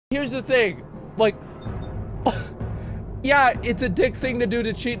Here's the thing, like, yeah, it's a dick thing to do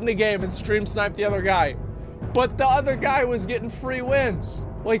to cheat in the game and stream snipe the other guy, but the other guy was getting free wins.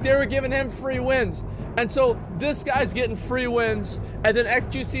 Like, they were giving him free wins. And so this guy's getting free wins, and then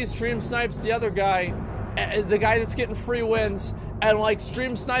xQc stream snipes the other guy, the guy that's getting free wins, and like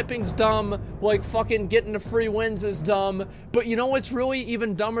stream sniping's dumb, like fucking getting the free wins is dumb. But you know what's really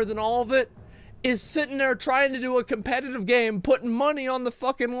even dumber than all of it? Is sitting there trying to do a competitive game, putting money on the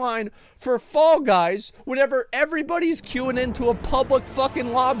fucking line for Fall Guys whenever everybody's queuing into a public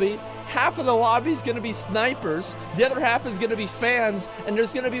fucking lobby. Half of the lobby's gonna be snipers, the other half is gonna be fans, and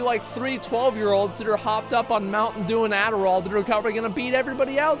there's gonna be like 3 12-year-olds that are hopped up on Mountain Dew and Adderall that are probably gonna beat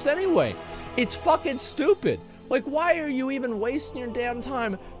everybody else anyway. It's fucking stupid. Like, why are you even wasting your damn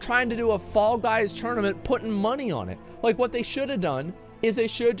time trying to do a Fall Guys tournament, putting money on it? Like, what they should have done is they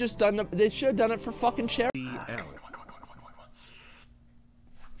should have done it for fucking charity.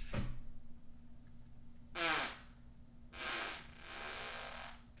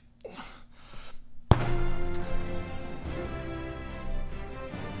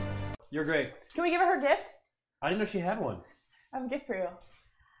 You're great. Can we give her her gift? I didn't know she had one. I have a gift for you.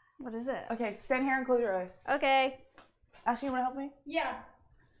 What is it? Okay, stand here and close your eyes. Okay. Ashley, you wanna help me? Yeah.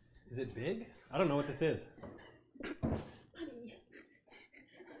 Is it big? I don't know what this is.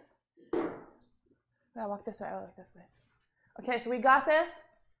 Yeah, walk this way, I walk this way. Okay, so we got this.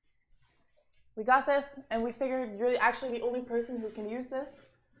 We got this, and we figured you're actually the only person who can use this.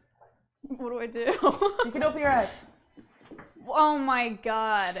 What do I do? You can open your eyes. Oh my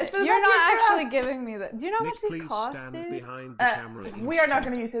god. You're not actually giving me that. Do you know how much these cost, dude? We are not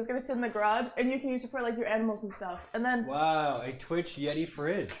going to use it. It's going to sit in the garage, and you can use it for like your animals and stuff. And then... Wow, a Twitch Yeti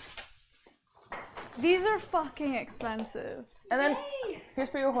fridge. These are fucking expensive. And then, here's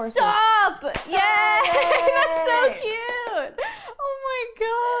for your horses. Stop! Yay! That's so cute! Oh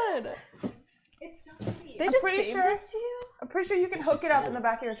my god. It's so cute. They just gave this to you? I'm pretty sure you can hook it up in the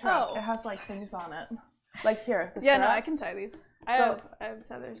back of your truck. Oh. It has like things on it. Like here, the yeah, straps. no, I can tie these. I have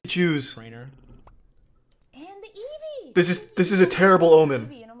tethers. Choose. Trainer. And the Eevee. This is a terrible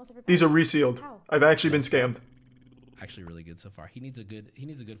omen. These are resealed. I've actually been scammed. Actually really good so far. He needs a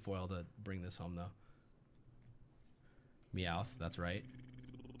good foil to bring this home though. Meowth, that's right.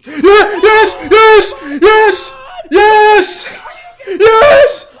 Yeah, yes! Yes! Yes! Yes!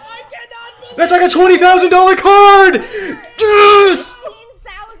 Yes! That's like a $20,000 card! Yes!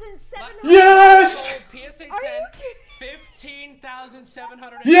 Yes! PSA 10,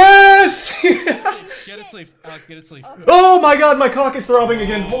 15,700. Yes! Get it sleeved, Alex, get it sleeved. Oh my god, my cock is throbbing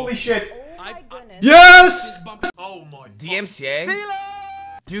again. Holy shit. Oh my goodness. Yes! Oh my god. DMCA?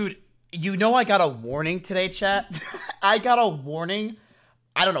 Dude, you know I got a warning today, chat? I got a warning.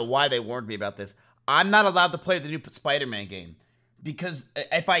 I don't know why they warned me about this. I'm not allowed to play the new Spider-Man game. Because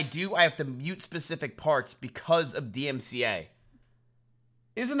if I do, I have to mute specific parts because of DMCA.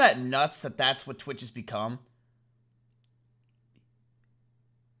 Isn't that nuts that that's what Twitch has become?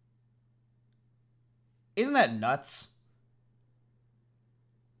 Isn't that nuts?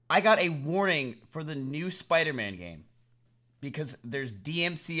 I got a warning for the new Spider-Man game because there's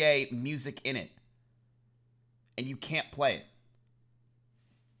DMCA music in it and you can't play it.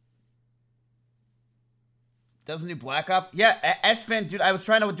 Does a new Black Ops? Yeah, S-Fan, dude, I was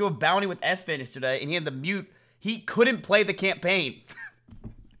trying to do a bounty with S-Fan yesterday and he had the mute. He couldn't play the campaign.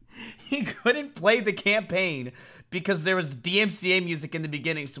 He couldn't play the campaign because there was DMCA music in the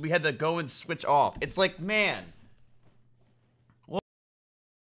beginning, so we had to go and switch off. It's like, man.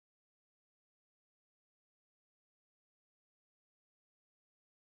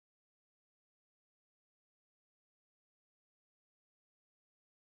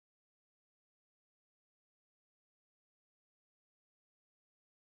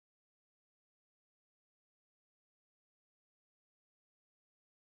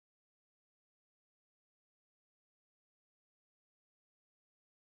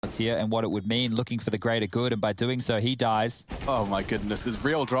 here and what it would mean looking for the greater good, and by doing so he dies. Oh my goodness, there's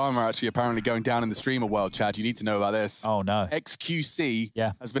real drama actually apparently going down in the streamer world, Chad. You need to know about this. Oh no. xQc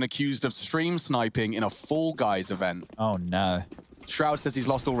has been accused of stream sniping in a Fall Guys event. Oh no. Shroud says he's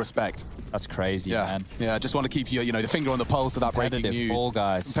lost all respect. That's crazy, man. Yeah, just want to keep you know, the finger on the pulse of that breaking news. Fall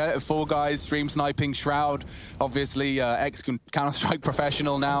Guys. Competitive Fall Guys, stream sniping, Shroud, obviously ex-Counter-Strike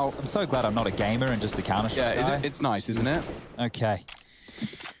professional now. I'm so glad I'm not a gamer and just a Counter-Strike guy. It's nice, isn't it? Okay.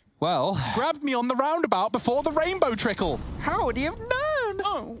 Well... Grabbed me on the roundabout before the rainbow trickle. How would you have known?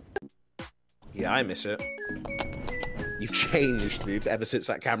 Oh. Yeah, I miss it. You've changed, dude, ever since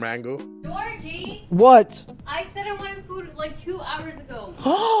that camera angle. Georgie! What? I said I wanted food like 2 hours ago.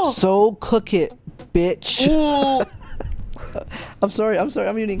 So cook it, bitch. I'm sorry,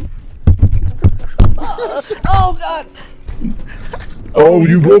 I'm muting. Oh god. Oh,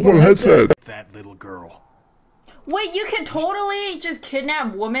 you broke my headset. That little girl. Wait, you can totally just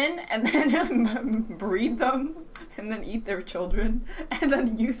kidnap women and then breed them and then eat their children and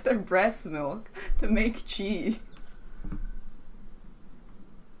then use their breast milk to make cheese.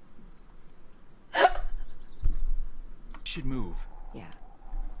 Should move. Yeah.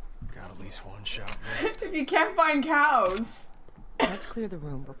 Got at least one shot left. If you can't find cows. Let's clear the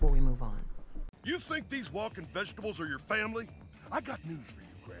room before we move on. You think these walking vegetables are your family? I got news for you,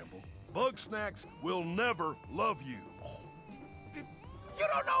 Gramble. Bugsnax will never love you. You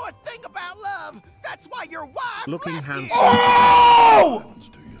don't know a thing about love. That's why your wife Looking left handsome. you. Oh!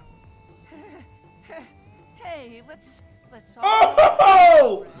 Hey, let's all.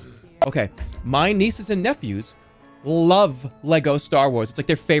 Oh! Okay, my nieces and nephews love Lego Star Wars. It's like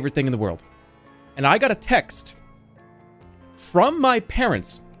their favorite thing in the world. And I got a text from my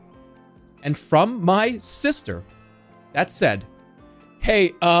parents and from my sister that said,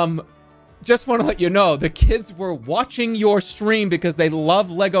 hey, just want to let you know, the kids were watching your stream because they love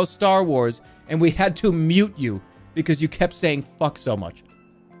Lego Star Wars, and we had to mute you because you kept saying fuck so much.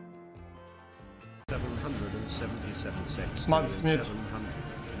 777 sex. Mods mute.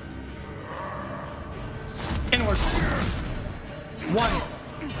 Inwards. 1,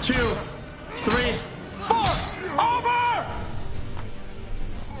 2, 3, 4. Over!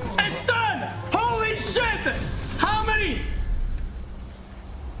 It's done! Holy shit! How many?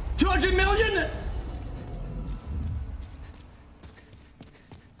 200 million?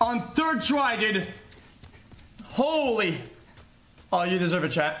 On third try, dude. Holy. Oh, you deserve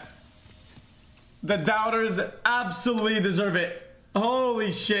it, chat. The doubters absolutely deserve it.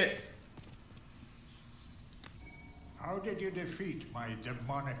 Holy shit. How did you defeat my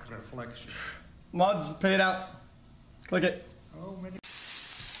demonic reflection? Mods, pay it out. Click it. Oh, many.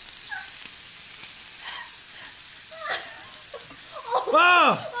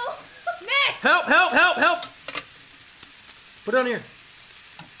 Whoa! Nick! Help, help, help, help! Put it on here.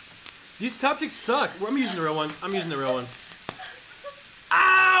 These chopsticks suck. I'm using the real one. I'm using the real one.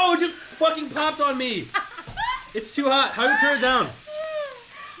 Ow! It just fucking popped on me. It's too hot. How do you turn it down?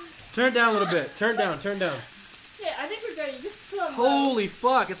 Turn it down a little bit. Turn it down. Turn it down. Yeah, I think we're good. You just put on Holy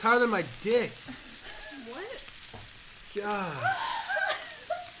fuck! It's harder than my dick. What? God.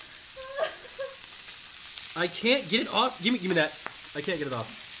 I can't get it off. Give me that. I can't get it off.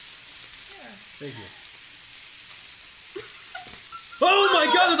 Thank you. Oh my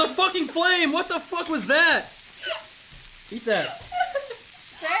god, there's a fucking flame! What the fuck was that? Eat that.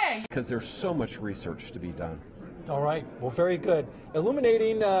 Dang. Because there's so much research to be done. All right, well, very good.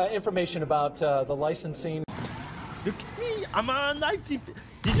 Illuminating information about the licensing. Look at me, I'm on live stream.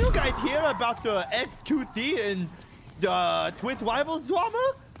 Did you guys hear about the xQcOW and the Twitch rival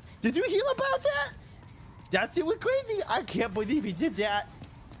drama? Did you hear about that? That shit was crazy. I can't believe he did that.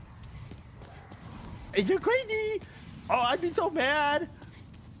 It's just crazy. Oh, I'd be so mad.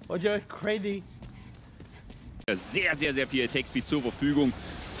 Oh, just crazy. Sehr, sehr, sehr viel Attack-Speed zur Verfügung.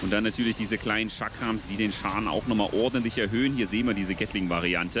 Und dann natürlich diese kleinen Chakrams, die den Schaden auch nochmal ordentlich erhöhen. Hier sehen wir diese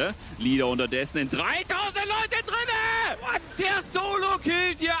Gatling-Variante. Leader unterdessen in 3000 Leute drinne! Und der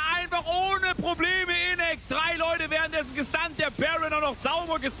Solo-Killt hier einfach ohne Probleme Inex. 3 Leute währenddessen gestunt. Der Baron auch noch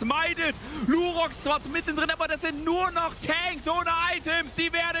sauber gesmited. Lurox zwar mittendrin, aber das sind nur noch Tanks ohne Items.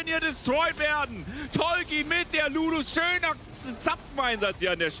 Die werden hier destroyed werden. Tolkien mit der Ludus. Schöner Zapfeneinsatz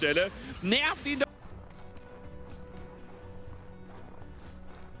hier an der Stelle. Nervt ihn.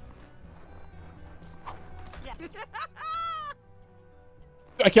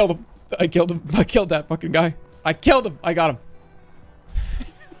 I killed him. I killed him. I killed that fucking guy. I killed him. I got him.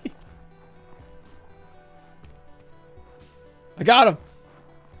 I got him.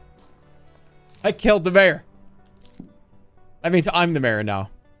 I killed the mayor. That means I'm the mayor now.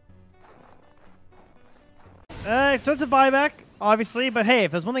 Expensive buyback, obviously, but hey,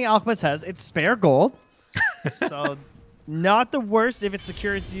 if there's one thing Alchemist has, it's spare gold. So, not the worst if it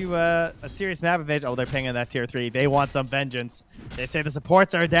secures you a serious map advantage. Oh, they're pinging that tier 3. They want some vengeance. They say the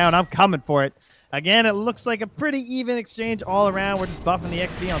supports are down. I'm coming for it. Again, it looks like a pretty even exchange all around. We're just buffing the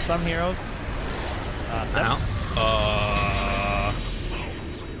XP on some heroes.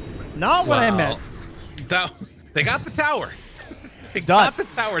 Not what I meant. They got the tower. They Done. got the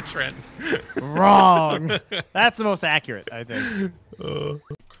tower trend. Wrong. That's the most accurate, I think.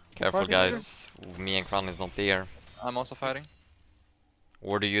 Careful, guys. Me and Kran is not there. I'm also fighting.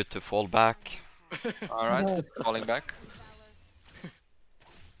 Order you to fall back. Alright, falling back.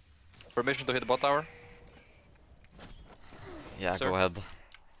 Permission to hit the bot tower? Yeah, Sir. go ahead.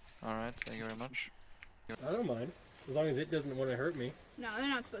 Alright, thank you very much. I don't mind. As long as it doesn't want to hurt me. No, they're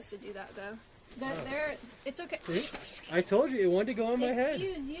not supposed to do that though. It's okay. See? I told you it wanted to go on my head.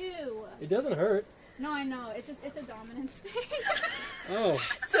 Excuse you. It doesn't hurt. No, I know. It's a dominance thing. Oh.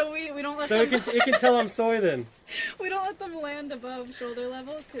 So we don't let So them. it can tell I'm soy then. We don't let them land above shoulder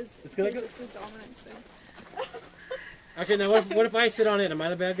level because it's a dominance thing. Okay, now what if I sit on it? Am I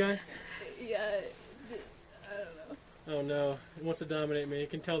the bad guy? Yeah, I don't know. Oh no, it wants to dominate me. It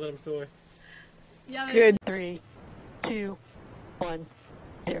can tell that I'm soy. Yeah. Good. 3, 2, 1,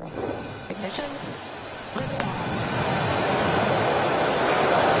 0. Ignition.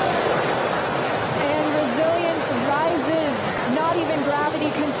 And resilience rises. Not even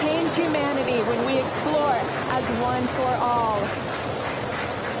gravity contains humanity when we explore as one for all.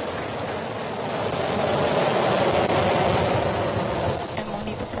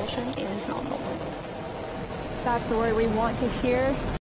 And propulsion is nominal. That's the word we want to hear.